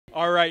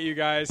All right, you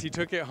guys, he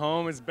took it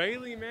home. It's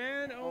Bailey,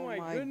 man. Oh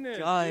my goodness,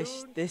 gosh,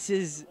 dude. this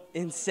is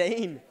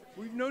insane.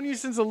 We've known you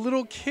since a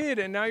little kid,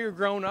 and now you're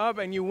grown up,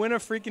 and you win a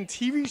freaking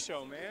TV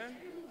show, man.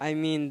 I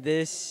mean,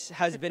 this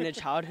has been a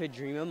childhood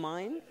dream of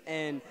mine,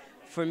 and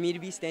for me to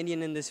be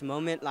standing in this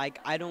moment, like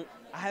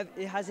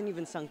it hasn't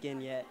even sunk in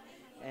yet.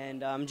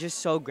 And I'm just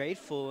so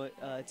grateful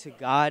to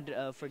God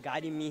for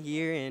guiding me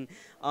here, and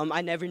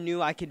I never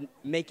knew I could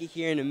make it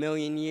here in a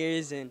million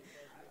years, and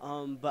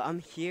but I'm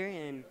here,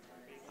 and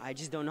I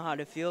just don't know how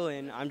to feel,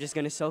 and I'm just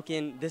gonna soak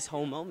in this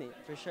whole moment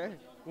for sure.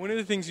 One of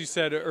the things you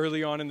said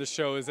early on in the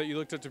show is that you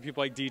looked up to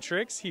people like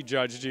D-Trix, he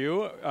judged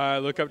you.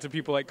 Look up to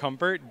people like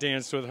Comfort,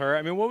 danced with her.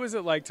 I mean, what was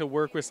it like to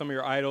work with some of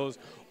your idols,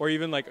 or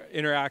even like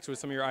interact with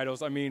some of your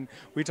idols? I mean,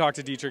 we talked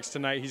to D-Trix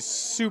tonight. He's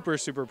super,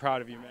 super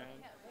proud of you, man.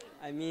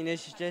 I mean,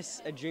 it's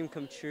just a dream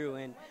come true,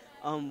 and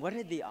what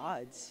are the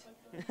odds?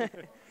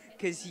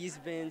 Because he's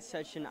been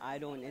such an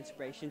idol and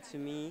inspiration to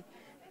me,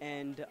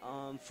 and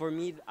for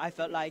me, I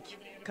felt like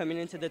coming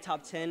into the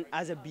top 10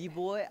 as a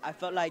b-boy, I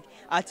felt like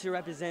I had to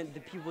represent the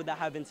people that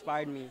have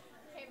inspired me,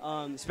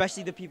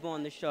 especially the people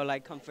on the show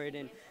like Comfort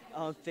and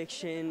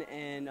Fiction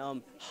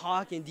and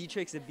Hawk and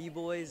D-Trix, the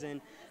b-boys, and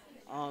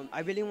I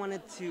really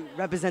wanted to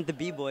represent the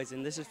b-boys,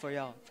 and this is for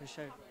y'all, for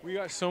sure. We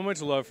got so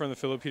much love from the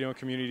Filipino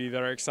community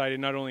that are excited,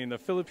 not only in the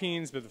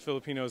Philippines, but the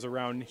Filipinos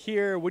around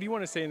here. What do you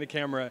want to say in the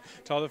camera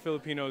to all the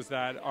Filipinos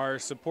that are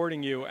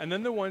supporting you, and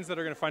then the ones that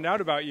are going to find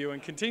out about you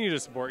and continue to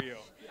support you?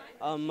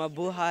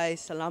 Mabuhay,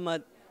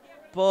 salamat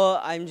po.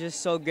 I'm just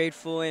so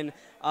grateful, and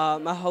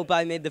I hope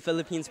I made the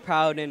Philippines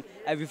proud and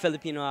every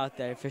Filipino out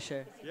there, for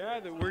sure.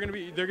 Yeah,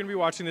 they're gonna be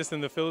watching this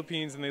in the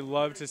Philippines, and they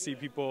love to see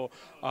people.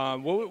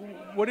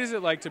 What is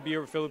it like to be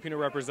a Filipino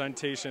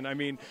representation? I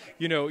mean,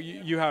 you know,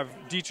 you have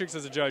D-Trix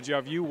as a judge, you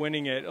have you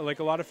winning it. Like,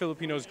 a lot of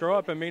Filipinos grow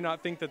up and may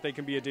not think that they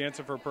can be a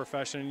dancer for a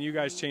profession, and you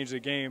guys changed the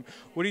game.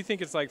 What do you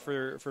think it's like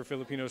for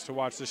Filipinos to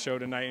watch the show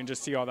tonight and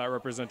just see all that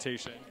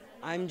representation?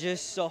 I'm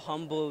just so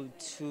humbled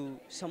to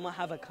somewhat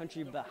have a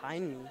country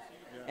behind me.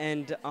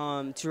 And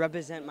to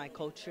represent my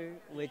culture,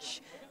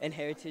 and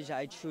heritage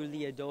I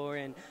truly adore,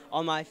 and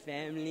all my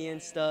family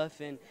and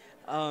stuff, and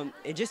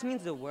it just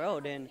means the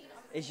world, and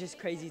it's just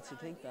crazy to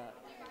think that.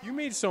 You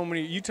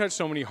touched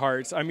so many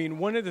hearts. I mean,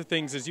 one of the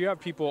things is you have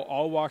people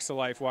all walks of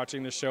life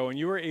watching the show, and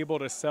you were able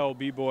to sell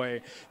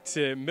B-Boy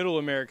to middle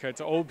America,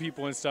 to old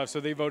people and stuff,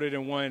 so they voted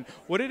and won.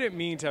 What did it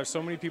mean to have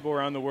so many people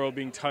around the world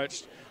being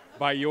touched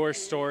by your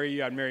story?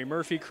 You had Mary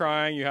Murphy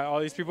crying, you had all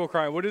these people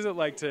crying. What is it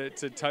like to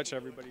touch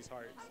everybody's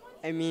hearts?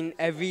 I mean,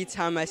 every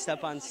time I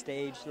step on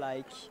stage,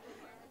 like,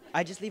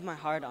 I just leave my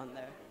heart on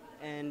there.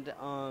 And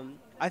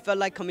I felt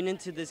like coming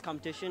into this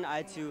competition, I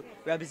had to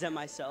represent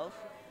myself.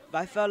 But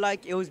I felt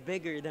like it was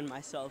bigger than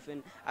myself.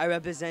 And I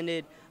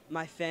represented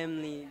my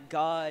family,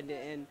 God,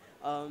 and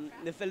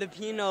the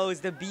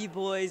Filipinos, the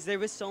B-boys. There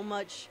was so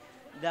much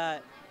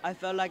that I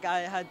felt like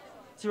I had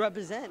to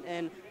represent.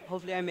 And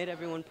hopefully I made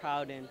everyone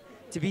proud. And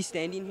to be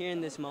standing here in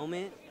this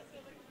moment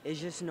is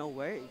just no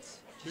words.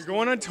 You're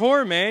going on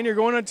tour, man. You're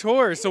going on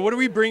tour. So what do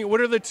we bring?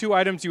 What are the 2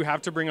 items you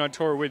have to bring on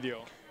tour with you?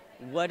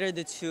 What are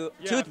the 2?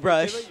 Yeah,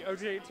 toothbrush.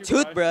 Okay,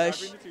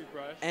 toothbrush.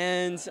 Toothbrush.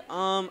 And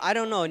I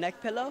don't know,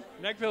 neck pillow?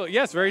 Neck pillow.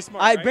 Yes, very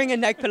smart. I right? bring a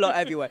neck pillow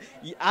everywhere.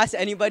 You ask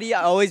anybody,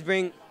 I always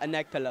bring a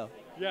neck pillow.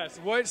 Yes.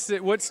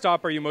 What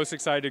stop are you most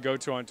excited to go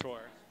to on tour?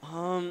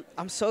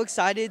 I'm so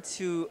excited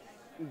to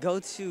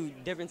go to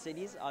different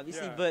cities,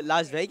 obviously, but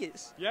Las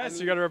Vegas. Yes, I mean,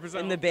 you got to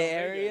represent. In the Bay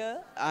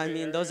Area. I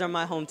mean, those are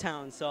my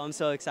hometowns, so I'm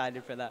so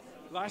excited for that.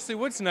 Lastly,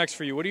 what's next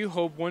for you? What do you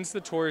hope, once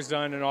the tour is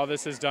done and all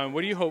this is done,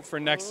 what do you hope for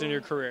next in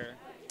your career?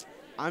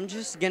 I'm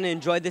just going to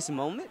enjoy this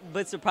moment,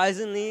 but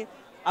surprisingly,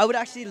 I would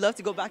actually love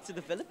to go back to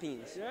the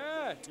Philippines.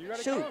 Yeah, you got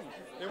to come.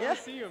 They want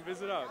to see you and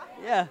visit up.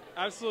 Yeah.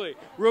 Absolutely.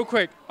 Real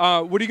quick, what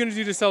are you going to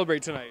do to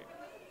celebrate tonight?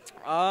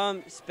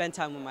 Spend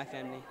time with my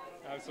family.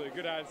 Absolutely.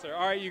 Good answer.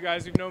 All right, you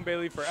guys, we've known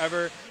Bailey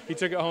forever. He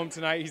took it home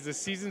tonight. He's the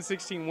season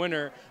 16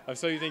 winner of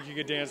So You Think You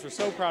Could Dance. We're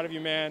so proud of you,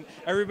 man.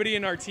 Everybody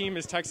in our team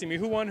is texting me,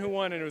 who won,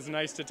 and it was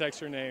nice to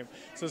text your name.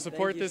 So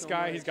support this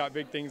guy. He's got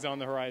big things on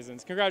the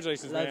horizons.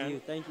 Congratulations, man. Love you.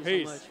 Thank you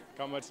Peace. so much.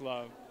 Got much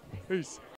love. Peace.